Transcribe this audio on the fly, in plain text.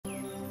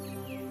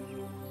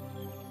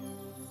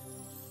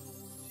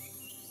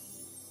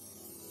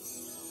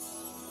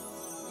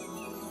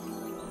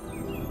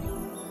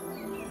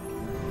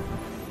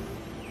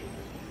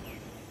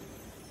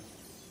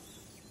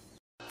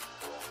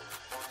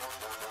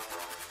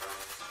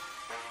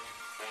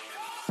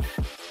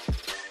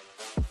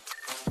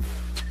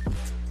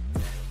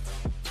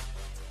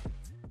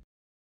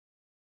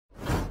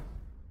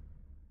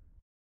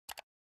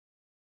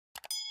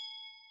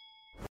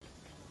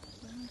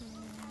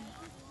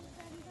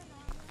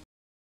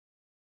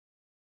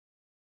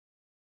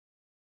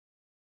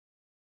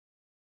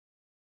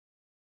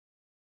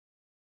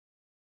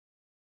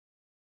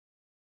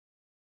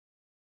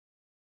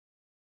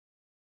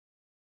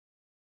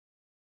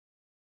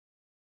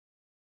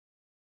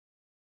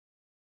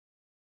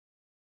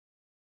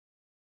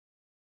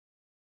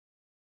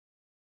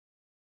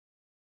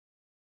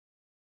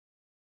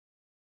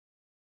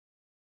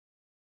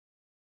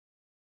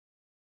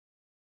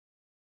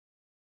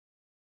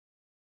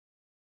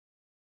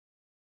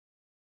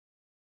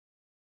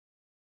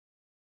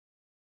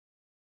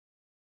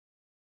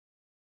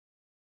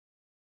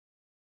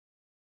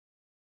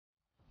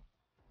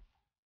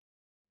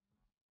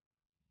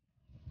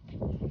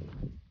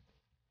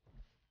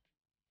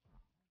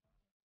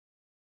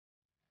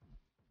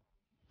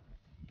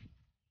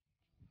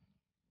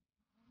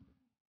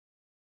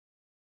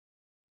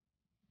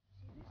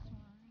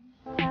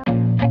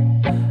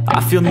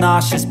feel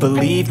nauseous,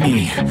 believe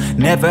me.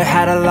 Never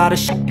had a lot of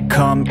shit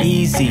come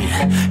easy.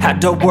 Had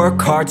to work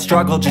hard,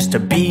 struggle just to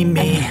be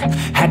me.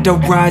 Had to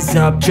rise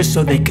up just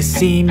so they could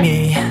see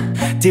me.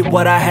 Did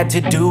what I had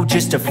to do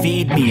just to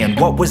feed me, and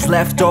what was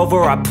left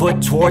over I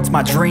put towards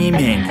my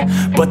dreaming.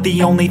 But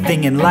the only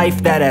thing in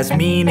life that has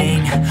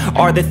meaning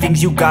are the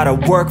things you gotta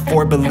work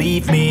for,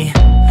 believe me.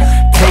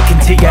 Take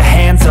into your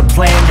hands a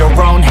plan, your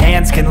own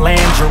hands can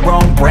land your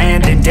own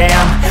brand. And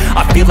damn,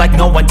 I feel like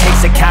no one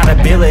takes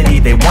accountability.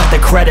 They want the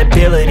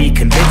credibility,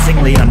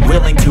 convincingly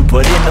unwilling to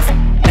put in the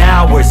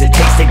hours it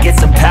takes to get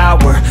some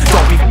power.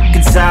 Don't be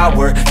f***ing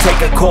sour,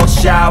 take a cold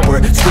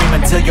shower. Scream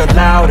until you're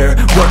louder,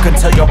 work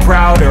until you're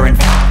prouder. And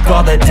f***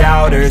 all the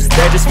doubters,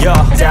 they're just your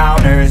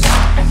downers.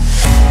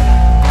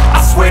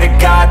 I swear to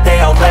God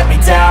they all let me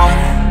down.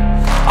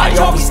 I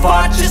always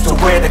fought just to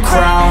wear the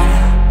crown.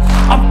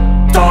 I'm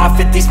off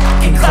at these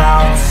fucking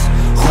clowns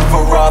who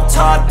were all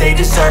taught they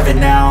deserve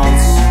an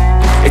ounce.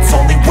 It's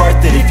only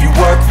worth it if you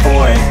work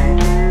for it.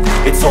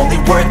 It's only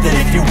worth it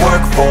if you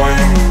work for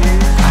it.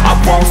 I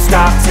won't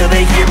stop till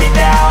they hear me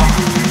now.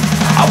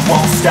 I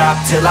won't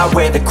stop till I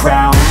wear the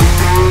crown.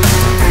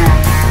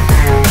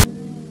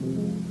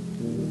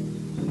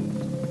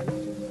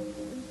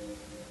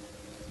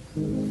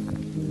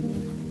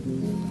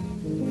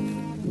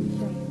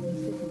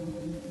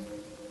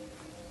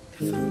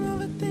 If I'm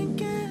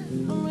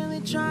overthinking, I'm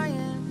really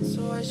trying,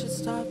 so I should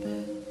stop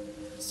it.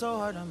 So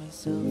hard on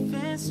myself,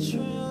 it's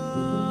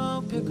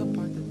true. Pick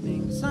apart the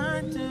things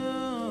I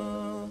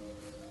do.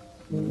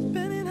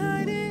 Been in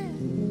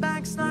hiding,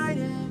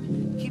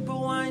 backsliding, keep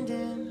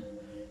rewinding,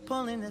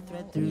 pulling the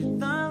thread through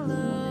the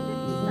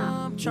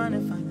loop, trying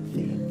to find the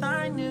faith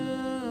I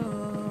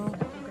knew.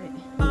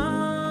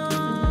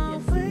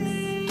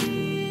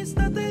 Always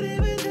thought that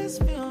it would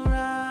just feel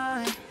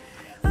right.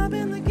 I've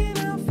been looking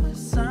out for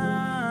signs.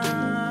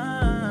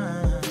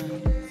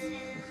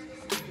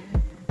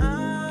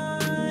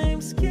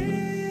 I'm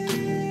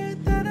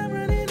scared that I'm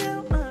running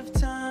out of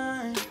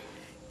time,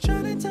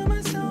 trying to tell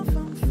myself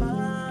I'm fine.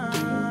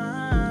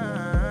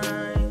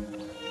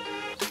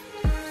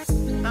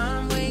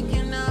 I'm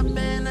waking up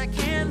and I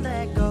can't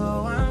let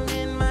go. I'm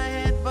in my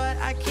head but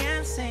I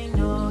can't say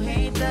no.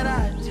 Hate that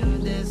I do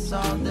this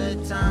all the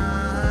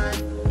time.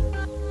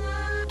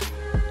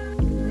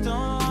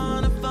 Don't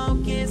wanna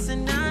focus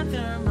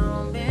another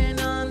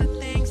moment on the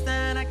things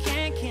that I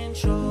can't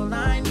control.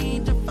 I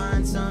need to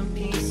find some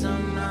peace of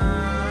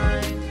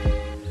mind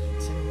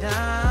tonight.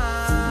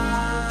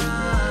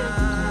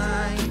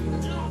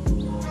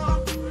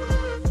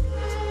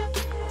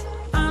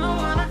 I don't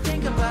wanna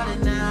think about it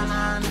now,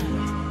 nah,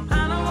 nah.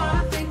 I don't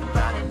wanna think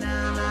about it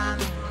now, nah,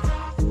 nah.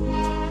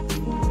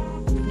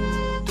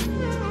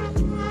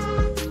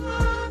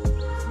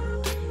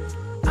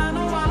 I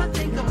don't wanna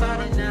think about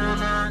it now,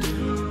 nah, nah.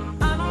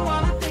 I don't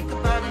wanna think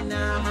about it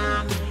now,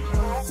 nah, nah.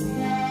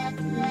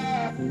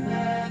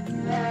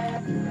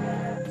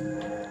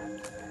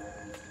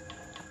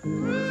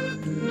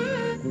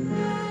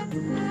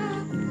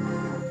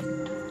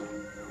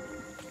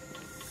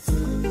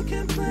 You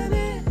can plan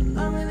it,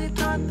 I really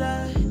thought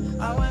that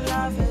I would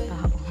have it.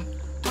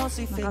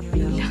 Mostly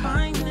figured out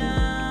by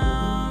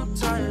now.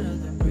 Tired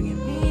of them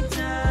bringing me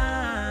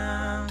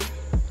down.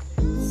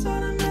 So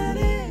I'm at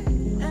it,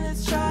 and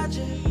it's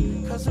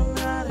tragic, cause what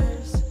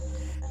matters,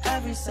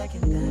 every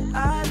second that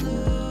I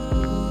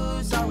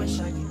lose, I wish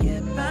I could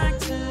get back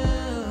to.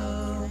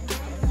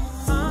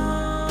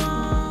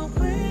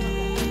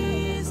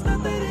 Always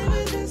thought that it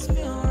would just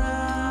feel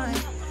right.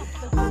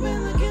 I've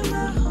been looking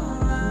my whole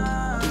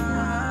life.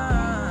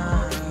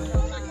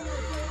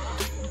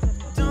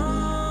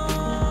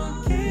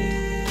 Don't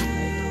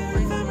care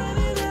if I'm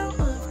running out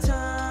of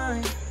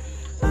time.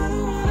 I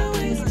don't wanna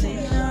waste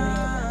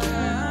tonight.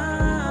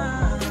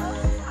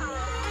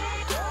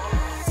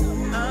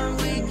 I'm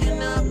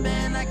waking up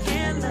and I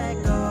can't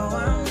let go.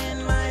 I'm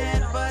in my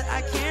head but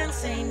I can't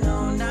say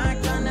no.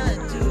 Not gonna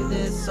do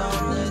this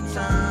all the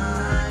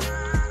time.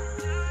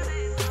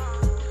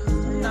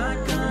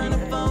 Not gonna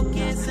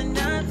focus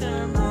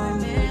another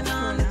moment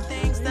on the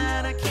things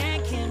that I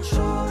can't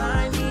control.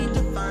 I need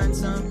to find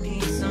some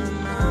peace of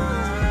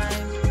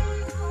mind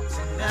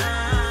tonight.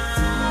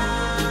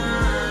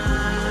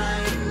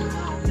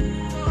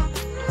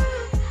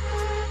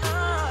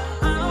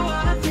 I don't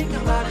wanna think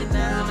about it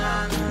now,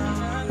 nah,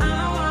 nah. I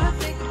don't wanna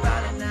think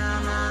about it now,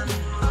 nah,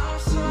 nah. I'm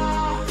so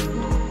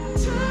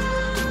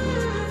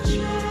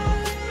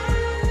tired.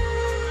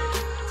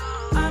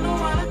 I don't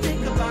wanna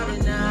think about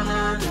it now,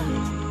 nah,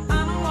 nah. I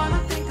don't wanna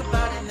think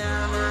about it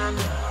now, nah, nah.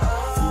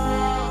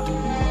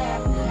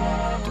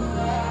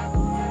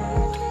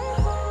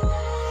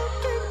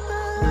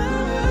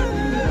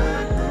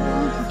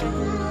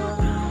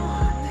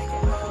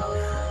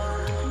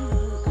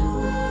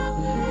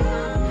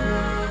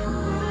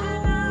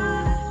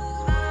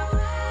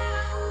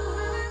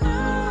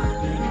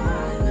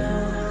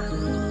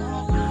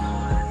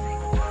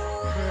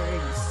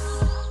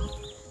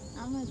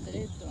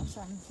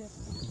 sunset.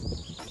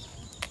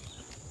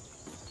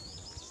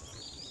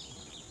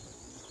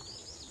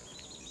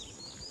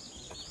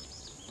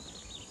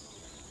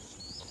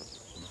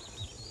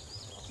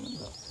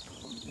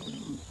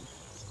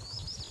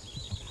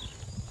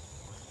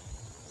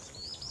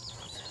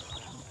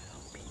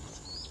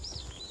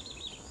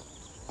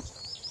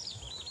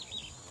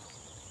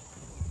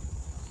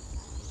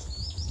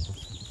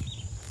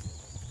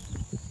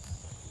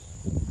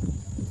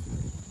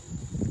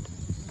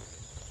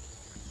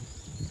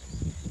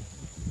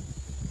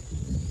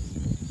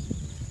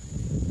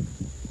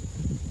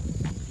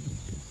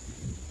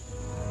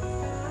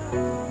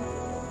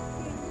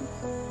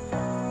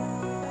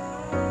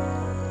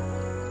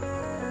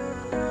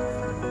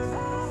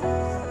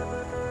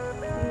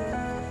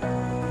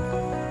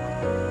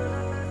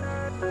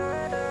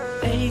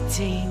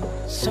 18,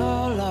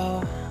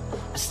 solo.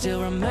 I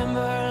still remember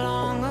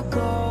long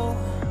ago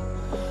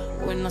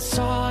when I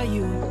saw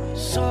you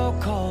so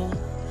cold.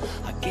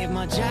 I gave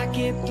my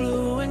jacket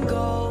blue and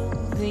gold.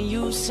 Then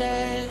you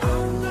said,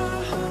 I'm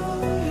not who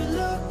you're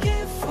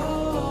looking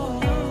for,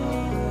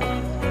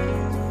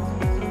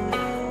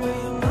 but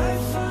you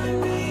might find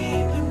me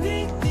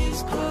beneath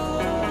these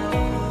clothes.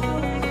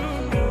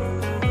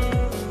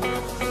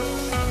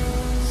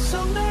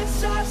 Some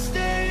nights I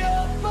stay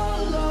up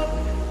alone,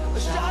 a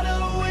shot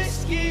of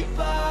whiskey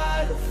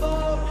by the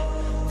phone.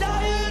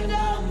 Dial your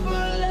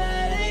number,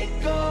 let it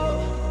go.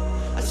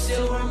 I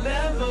still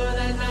remember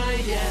that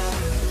night, yeah.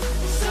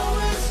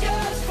 Summer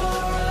skies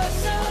for us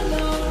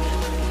alone,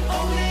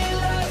 only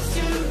lights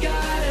to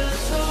guide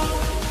us home.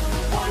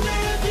 Wonder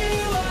if you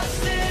are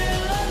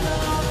still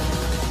alone.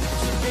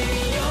 To be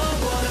young,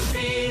 what a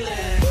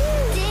feeling.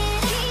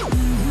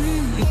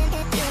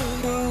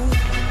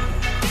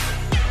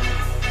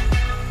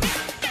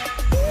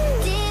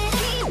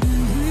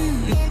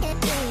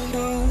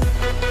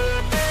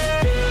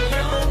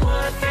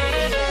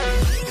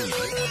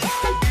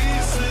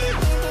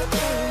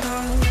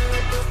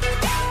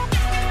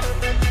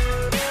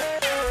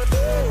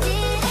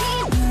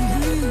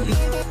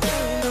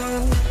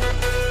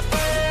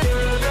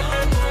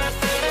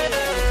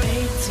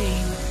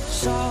 18,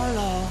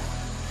 solo.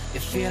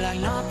 It feel like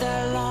not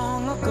that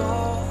long ago.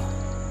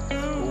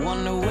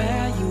 Wonder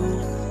where you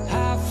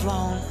have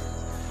flown.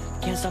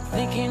 Can't stop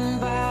thinking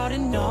about it,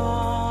 no.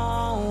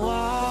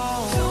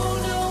 Don't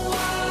know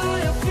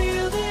why I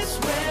feel this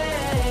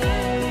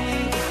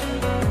way,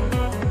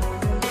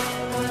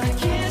 but I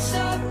can't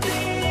stop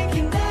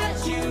thinking that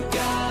you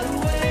got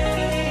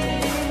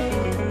away.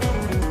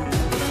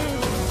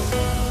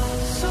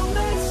 Some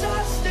nights I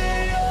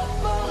stay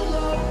up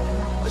alone,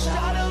 a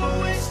shot of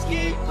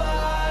whiskey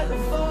by the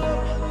phone.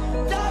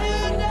 Dial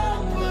your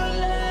number,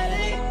 let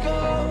it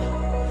go.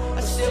 I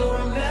still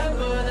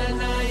remember that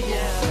night,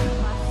 yeah.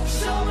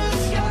 Summer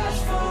skies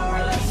for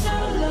us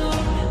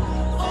alone,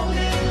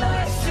 only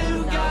lights to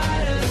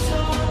guide us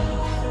home.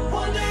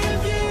 Wonder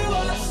if you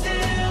are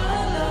still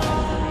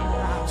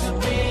alone. To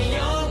be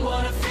young,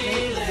 what a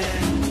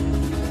feeling.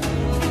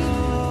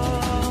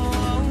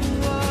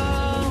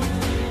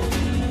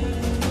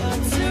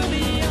 To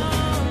be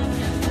young,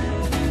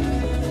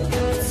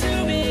 to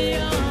be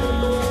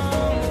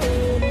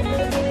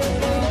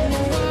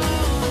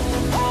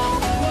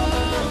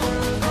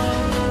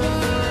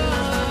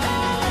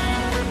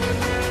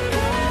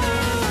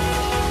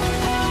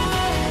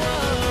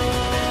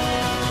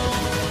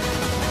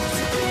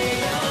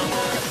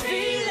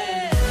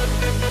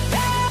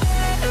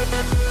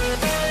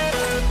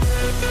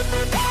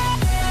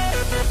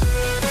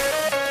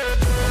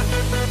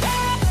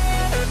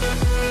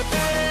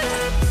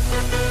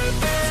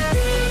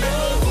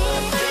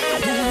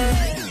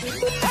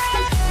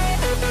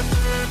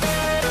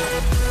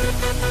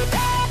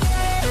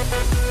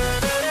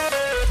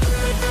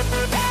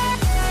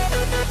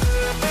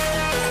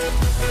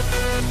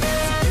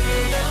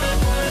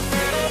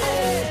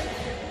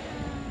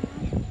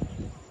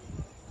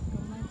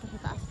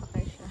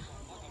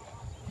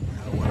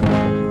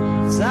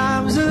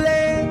times are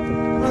late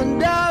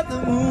under the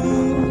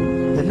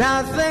moon, and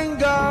I thank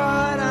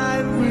God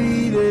I'm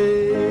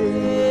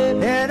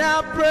breathing. And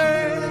I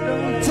pray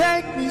don't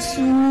take me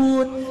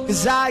soon,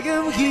 'cause I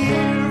am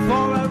here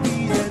for a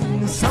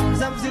reason.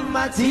 Sometimes in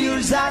my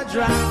tears I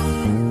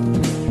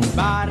drown,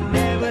 but I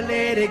never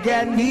let it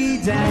get me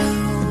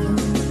down.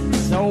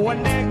 So when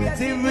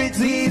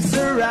negativity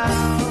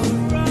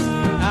surrounds,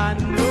 I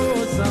know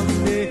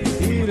someday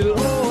it'll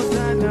all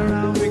turn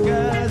around.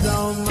 Because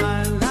all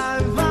my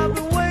life I've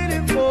been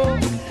waiting for,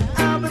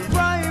 I've been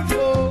crying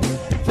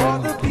for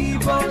the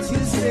people to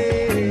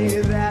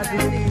say that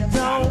we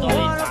don't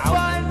wanna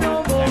fight no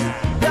more.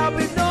 There'll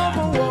be no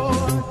more war,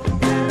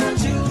 and our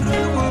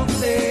children will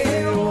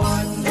play.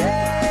 One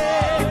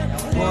day,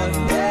 one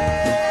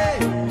day,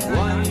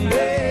 one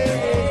day,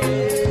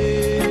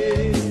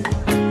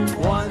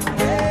 one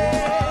day,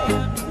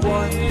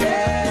 one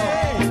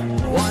day,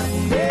 one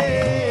day.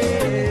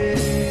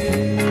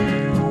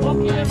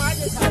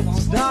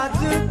 It's not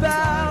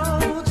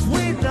about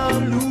win or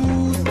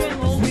lose,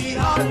 we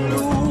are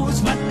lose,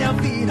 but they're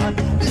feet on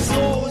the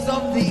souls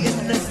of the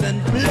innocent.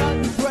 Blood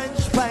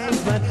French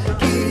pavement,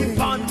 keep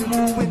on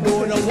moving,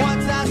 though the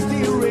ones are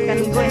still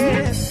raging.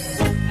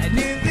 And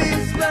in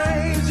this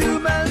place you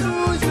may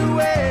lose your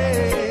way,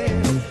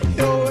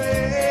 your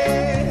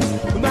way.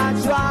 Might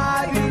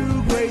drive you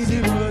crazy,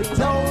 but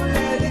don't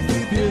let it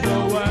slip you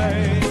away,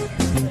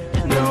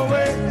 no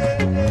way.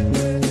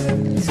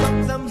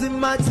 Sometimes in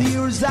my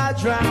tears I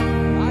drown,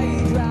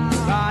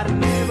 but I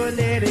never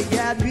let it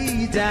get me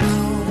down.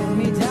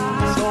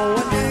 So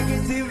when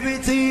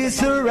negativity is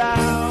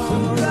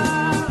around,